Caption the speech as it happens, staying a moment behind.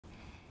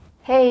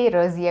Hey,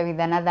 Rosie here with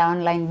another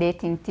online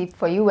dating tip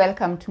for you.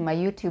 Welcome to my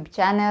YouTube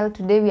channel.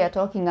 Today we are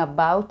talking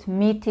about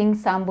meeting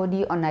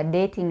somebody on a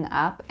dating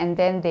app and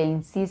then they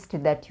insist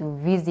that you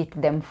visit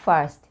them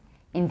first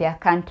in their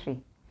country.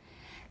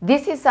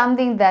 This is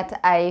something that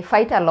I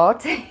fight a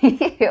lot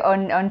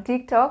on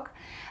TikTok,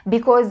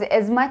 because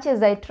as much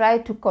as I try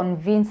to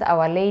convince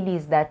our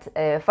ladies that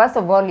first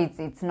of all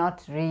it's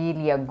not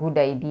really a good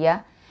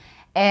idea,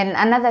 and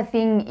another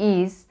thing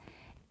is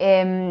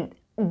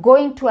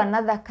going to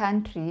another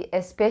country,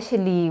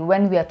 especially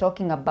when we are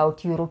talking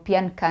about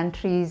European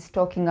countries,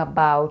 talking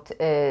about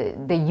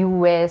the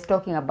US,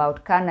 talking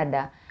about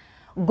Canada,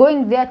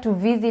 going there to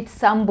visit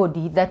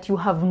somebody that you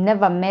have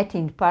never met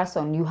in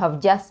person, you have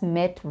just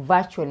met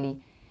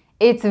virtually,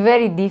 it's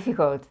very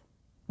difficult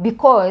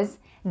because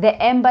the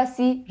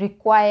embassy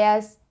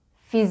requires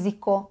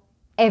physical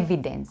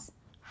evidence.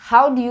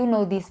 How do you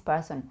know this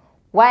person?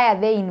 Why are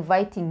they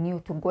inviting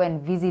you to go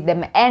and visit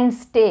them and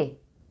stay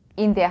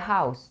in their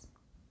house?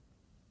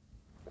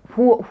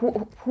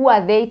 Who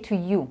are they to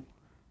you?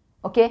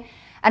 Okay.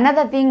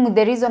 Another thing,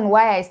 the reason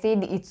why I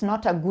said it's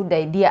not a good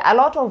idea, a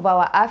lot of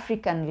our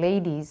African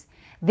ladies,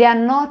 they are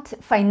not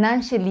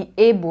financially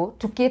able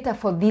to cater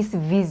for this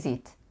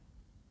visit.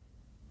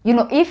 You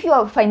know, if you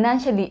are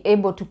financially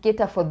able to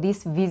cater for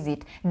this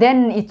visit,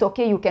 then it's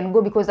okay, you can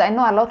go, because I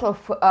know a lot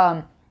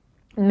of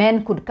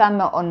men could come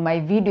on my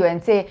video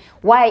and say,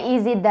 why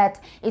is it that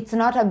it's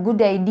not a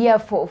good idea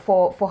for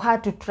her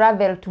to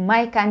travel to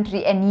my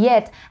country, and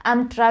yet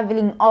I'm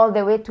traveling all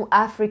the way to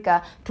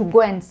Africa to go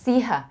and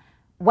see her?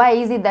 Why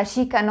is it that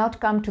she cannot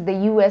come to the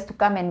US to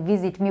come and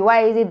visit me?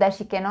 Why is it that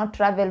she cannot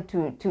travel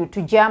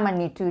to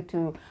Germany,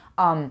 to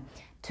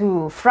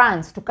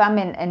France to come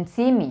and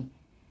see me?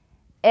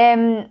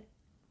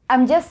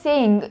 I'm just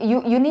saying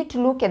you need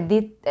to look at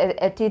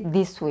it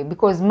this way,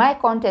 because my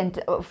content,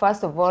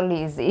 first of all,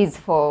 is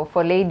for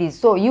ladies.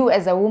 So you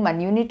as a woman,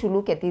 you need to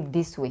look at it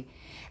this way.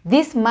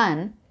 This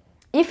man,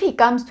 if he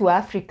comes to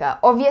Africa,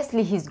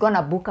 obviously he's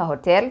gonna book a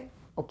hotel.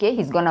 Okay,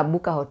 he's gonna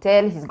book a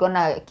hotel, he's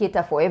gonna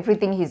cater for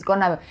everything, he's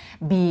gonna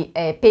be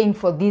paying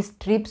for this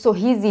trip. So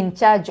he's in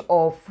charge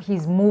of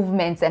his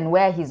movements and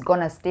where he's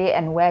gonna stay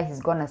and where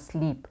he's gonna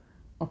sleep.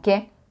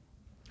 Okay.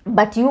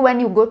 But you,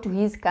 when you go to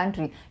his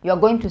country, you are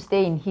going to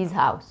stay in his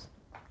house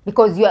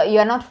because you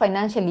are not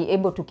financially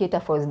able to cater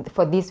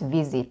for this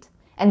visit.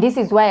 And this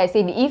is why I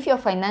said, if you're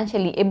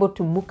financially able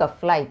to book a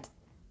flight,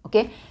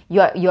 okay,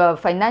 you're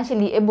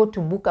financially able to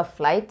book a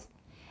flight,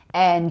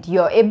 and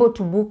you're able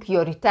to book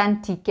your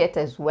return ticket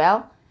as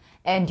well,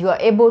 and you're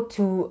able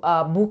to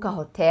book a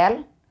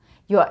hotel,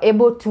 you're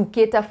able to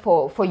cater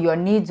for your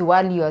needs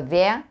while you're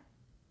there,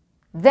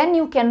 then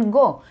you can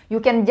go. You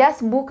can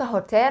just book a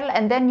hotel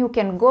and then you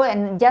can go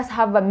and just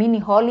have a mini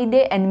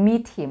holiday and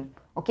meet him.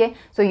 Okay,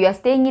 so you are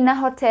staying in a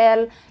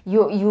hotel,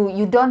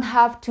 you don't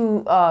have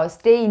to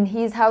stay in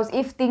his house.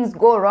 If things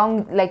go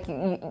wrong, like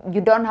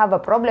you don't have a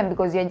problem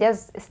because you're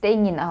just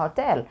staying in a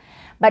hotel.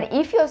 But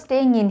if you're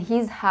staying in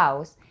his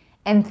house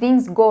and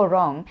things go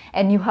wrong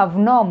and you have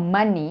no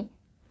money,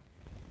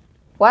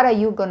 what are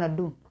you gonna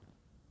do?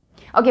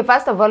 Okay,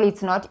 first of all,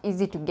 it's not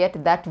easy to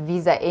get that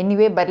visa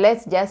anyway, but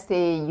let's just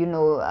say, you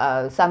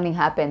know, something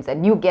happens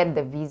and you get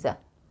the visa.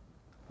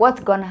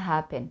 What's gonna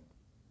happen?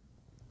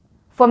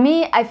 For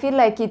me, I feel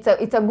like it's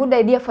a good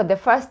idea for the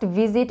first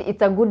visit.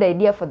 It's a good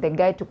idea for the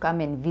guy to come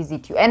and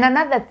visit you. And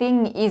another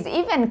thing is,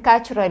 even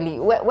culturally,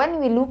 when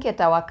we look at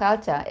our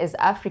culture as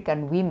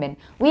African women,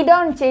 we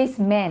don't chase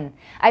men.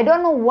 I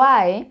don't know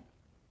why.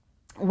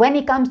 When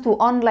it comes to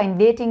online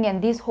dating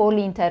and this whole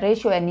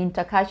interracial and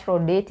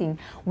intercultural dating,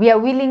 we are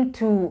willing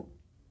to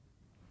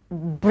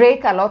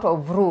break a lot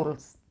of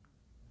rules.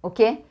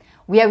 Okay?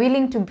 We are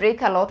willing to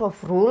break a lot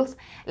of rules.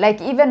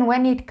 Like even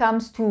when it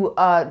comes to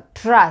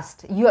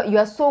trust, you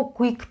are so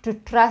quick to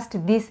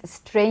trust this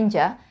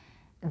stranger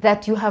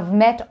that you have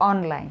met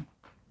online.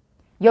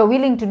 You're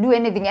willing to do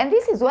anything. And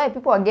this is why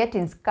people are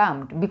getting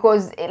scammed,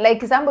 because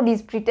like somebody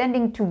is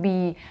pretending to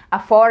be a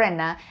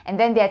foreigner and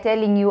then they're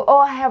telling you, oh,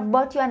 I have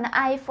bought you an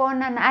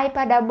iPhone, an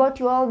iPad, I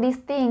bought you all these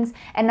things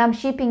and I'm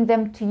shipping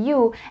them to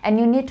you and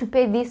you need to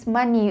pay this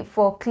money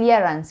for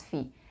clearance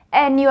fee.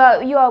 And you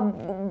are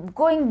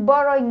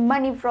borrowing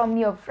money from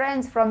your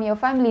friends, from your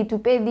family to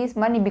pay this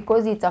money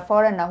because it's a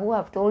foreigner who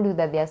have told you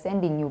that they are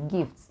sending you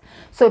gifts.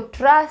 So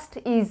trust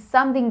is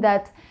something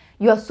that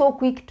you are so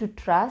quick to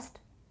trust.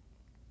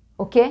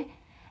 Okay,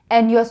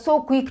 and you're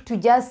so quick to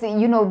just,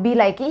 you know, be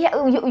like,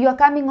 yeah, you're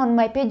coming on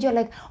my page, you're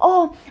like,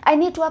 oh, I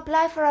need to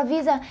apply for a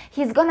visa,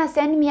 he's gonna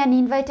send me an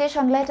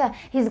invitation letter,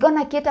 he's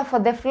gonna cater for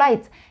the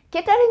flights.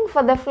 Catering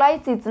for the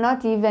flights, it's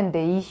not even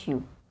the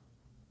issue.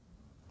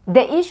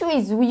 The issue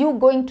is you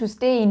going to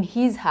stay in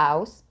his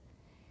house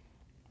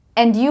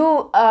and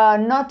you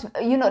not,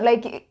 you know,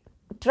 like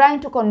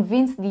trying to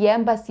convince the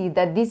embassy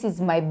that this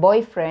is my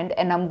boyfriend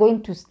and I'm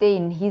going to stay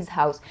in his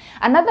house.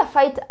 Another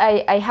fight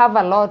I have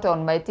a lot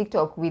on my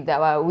TikTok with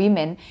our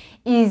women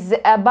is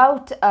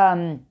about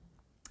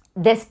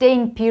the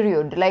staying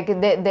period, like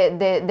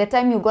the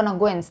time you're gonna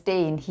go and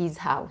stay in his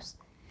house.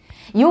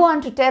 You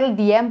want to tell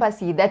the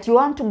embassy that you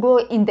want to go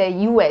in the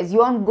US, you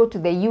want to go to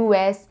the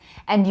US,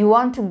 and you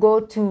want to go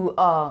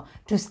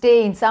to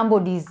stay in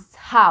somebody's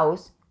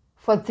house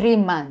for 3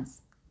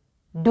 months.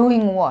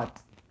 Doing what?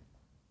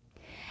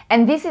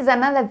 And this is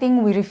another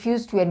thing we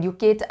refuse to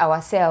educate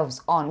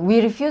ourselves on.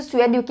 We refuse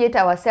to educate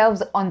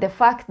ourselves on the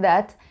fact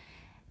that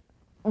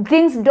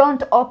things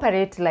don't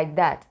operate like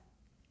that.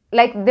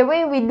 Like the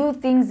way we do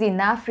things in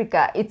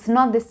Africa, it's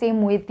not the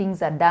same way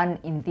things are done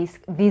in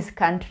these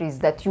countries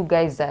that you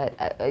guys are,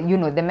 you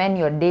know, the men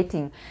you're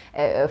dating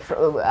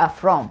are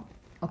from,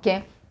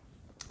 okay?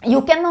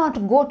 You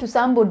cannot go to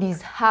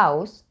somebody's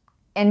house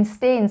and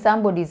stay in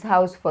somebody's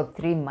house for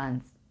 3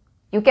 months.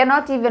 You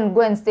cannot even go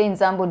and stay in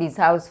somebody's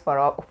house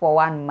for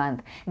 1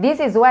 month.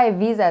 This is why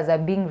visas are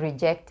being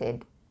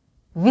rejected.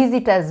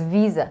 Visitor's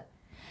visa.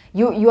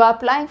 You are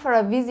applying for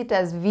a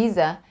visitor's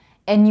visa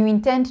and you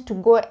intend to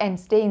go and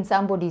stay in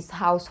somebody's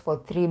house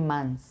for 3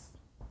 months.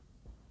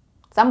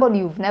 Somebody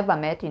you've never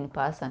met in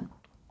person.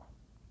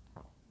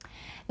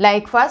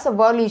 Like, first of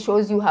all, it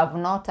shows you have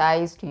no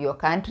ties to your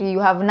country. You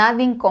have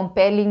nothing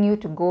compelling you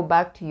to go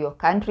back to your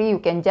country. You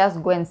can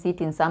just go and sit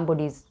in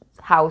somebody's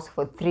house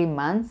for 3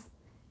 months.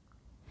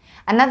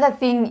 Another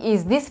thing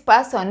is, this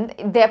person,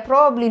 they're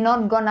probably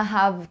not gonna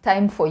have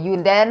time for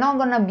you. They're not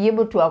gonna be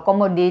able to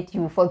accommodate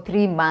you for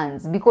 3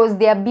 months because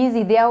they are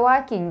busy, they are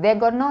working, they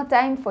got no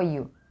time for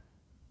you.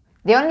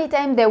 The only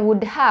time they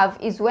would have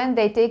is when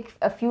they take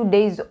a few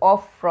days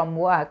off from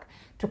work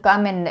to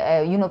come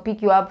and, you know,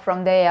 pick you up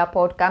from the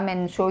airport, come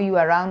and show you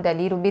around a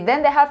little bit.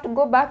 Then they have to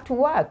go back to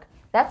work.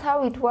 That's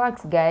how it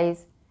works,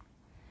 guys.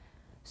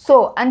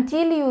 So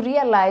until you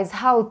realize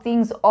how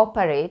things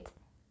operate,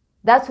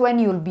 that's when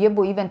you'll be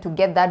able even to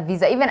get that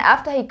visa. Even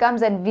after he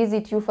comes and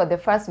visit you for the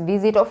first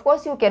visit, of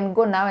course you can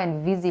go now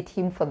and visit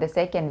him for the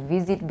second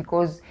visit,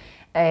 because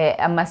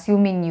I'm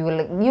assuming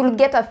you'll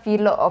get a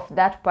feel of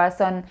that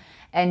person,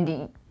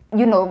 and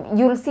you know,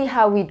 you'll see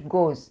how it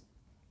goes.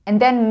 And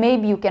then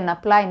maybe you can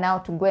apply now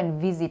to go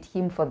and visit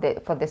him for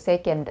the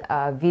second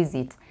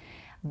visit.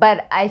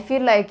 But I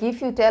feel like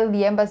if you tell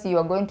the embassy you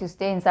are going to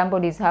stay in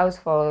somebody's house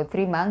for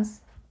 3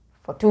 months,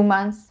 for 2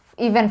 months,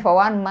 even for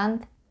 1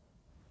 month,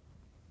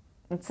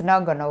 it's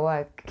not gonna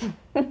work.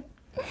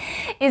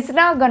 It's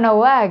not gonna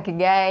work,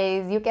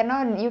 guys. You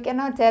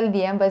cannot tell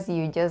the embassy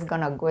you're just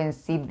gonna go and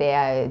sit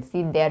there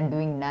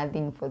doing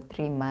nothing for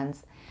 3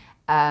 months.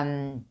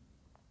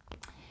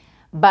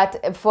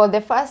 But for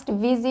the first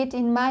visit,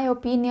 in my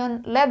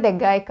opinion, let the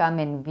guy come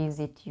and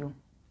visit you.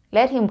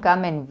 Let him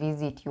come and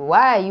visit you.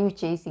 Why are you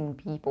chasing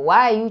people?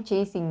 Why are you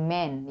chasing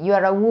men? You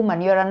are a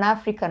woman. You are an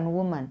African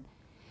woman.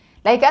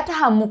 Like, hata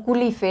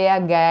hamukuli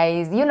fair,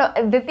 guys. You know,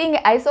 the thing,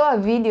 I saw a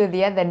video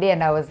the other day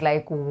and I was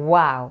like,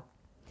 wow.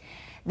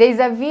 There's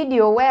a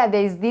video where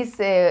there's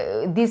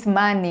this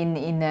man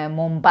in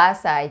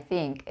Mombasa, I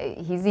think.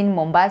 He's in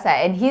Mombasa,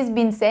 and he's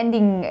been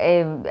sending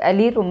a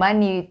little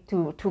money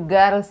to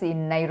girls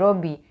in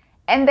Nairobi.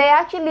 And they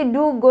actually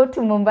do go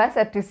to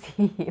Mombasa to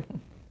see him.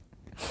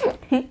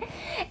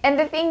 And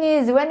the thing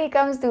is, when it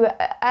comes to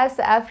us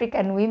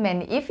African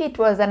women, if it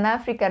was an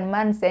African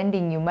man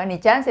sending you money,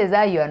 chances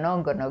are you are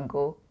not gonna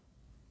go.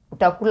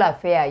 Utakula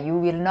fare, you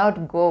will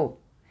not go.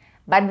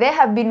 But they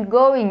have been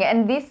going,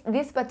 and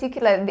this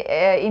particular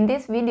in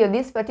this video,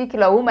 this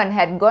particular woman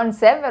had gone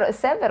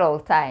several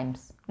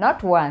times,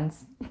 not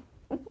once.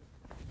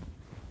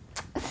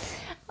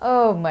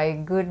 Oh my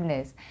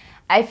goodness.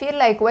 I feel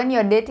like when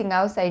you're dating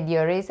outside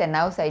your race and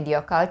outside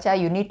your culture,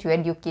 you need to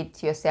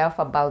educate yourself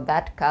about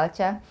that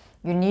culture.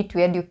 You need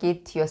to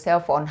educate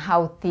yourself on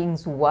how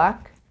things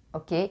work,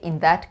 okay, in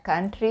that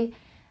country.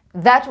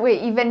 That way,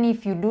 even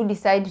if you do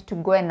decide to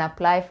go and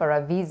apply for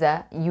a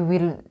visa, you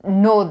will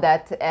know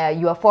that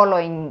you are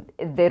following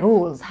the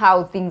rules,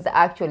 how things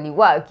actually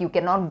work. You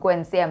cannot go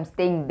and say, I'm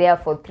staying there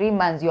for 3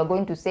 months. You are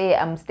going to say,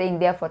 I'm staying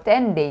there for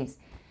 10 days,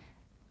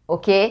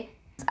 okay?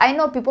 I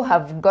know people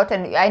have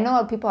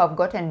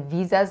gotten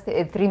visas,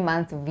 a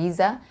 3-month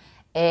visa,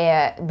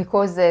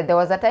 because there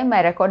was a time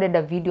I recorded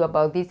a video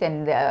about this,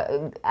 and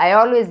I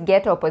always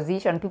get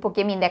opposition. People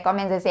came in the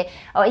comments and say,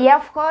 oh yeah,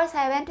 of course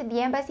I went to the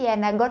embassy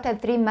and I got a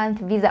 3-month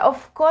visa.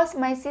 Of course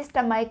my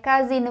sister, my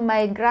cousin,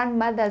 my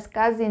grandmother's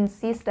cousin's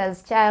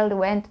sister's child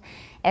went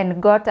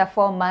and got a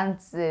 4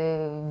 months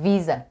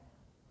visa.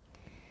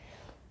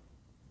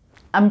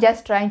 I'm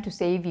just trying to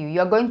save you.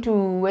 You're going to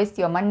waste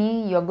your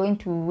money. You're going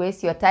to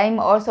waste your time.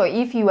 Also,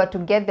 if you were to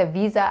get the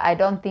visa, I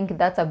don't think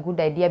that's a good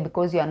idea,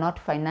 because you are not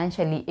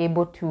financially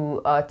able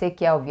to take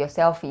care of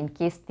yourself in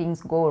case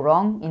things go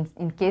wrong,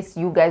 in case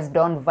you guys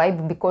don't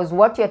vibe, because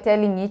what you're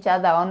telling each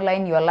other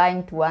online, you're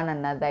lying to one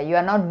another. You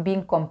are not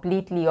being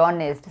completely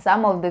honest.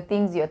 Some of the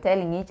things you're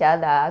telling each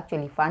other are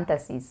actually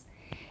fantasies.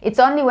 It's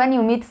only when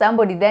you meet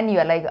somebody, then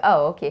you're like,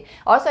 oh, okay.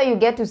 Also, you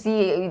get to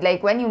see,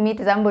 like, when you meet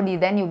somebody,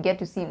 then you get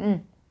to see,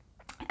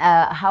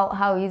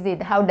 how is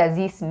it? How does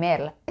he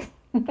smell?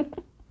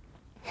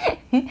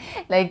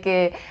 Like,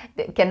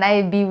 can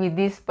I be with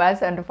this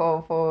person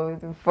for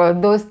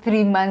those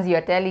 3 months? You're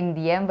telling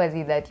the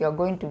embassy that you're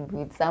going to be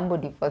with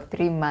somebody for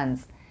 3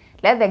 months.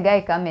 Let the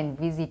guy come and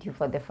visit you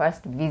for the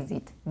first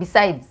visit.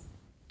 Besides,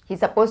 he's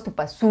supposed to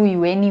pursue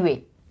you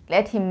anyway.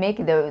 Let him make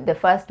the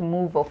first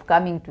move of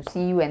coming to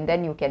see you, and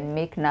then you can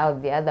make now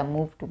the other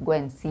move to go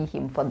and see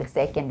him for the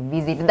second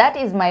visit. That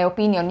is my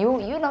opinion. You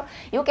know,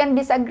 you can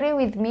disagree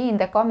with me in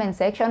the comment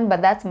section,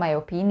 but that's my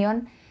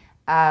opinion.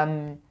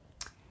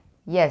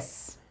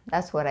 Yes,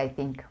 that's what I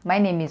think. My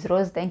name is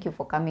Rose. Thank you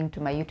for coming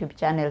to my YouTube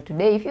channel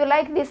today. If you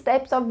like these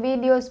types of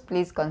videos,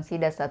 please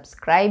consider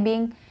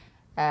subscribing.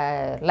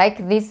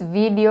 Like this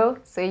video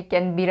so it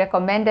can be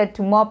recommended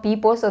to more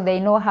people, so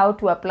they know how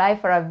to apply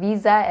for a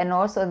visa, and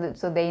also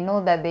so they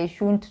know that they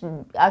shouldn't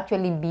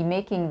actually be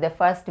making the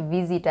first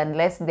visit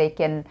unless they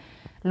can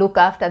look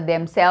after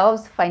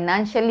themselves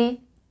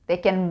financially. They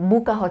can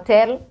book a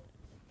hotel,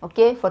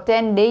 okay, for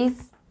 10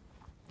 days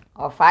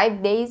or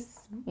 5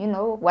 days, you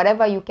know,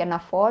 whatever you can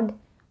afford,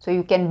 so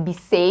you can be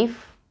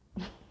safe.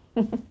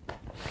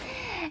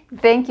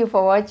 Thank you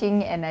for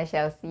watching, and I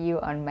shall see you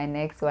on my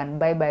next one.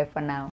 Bye bye for now.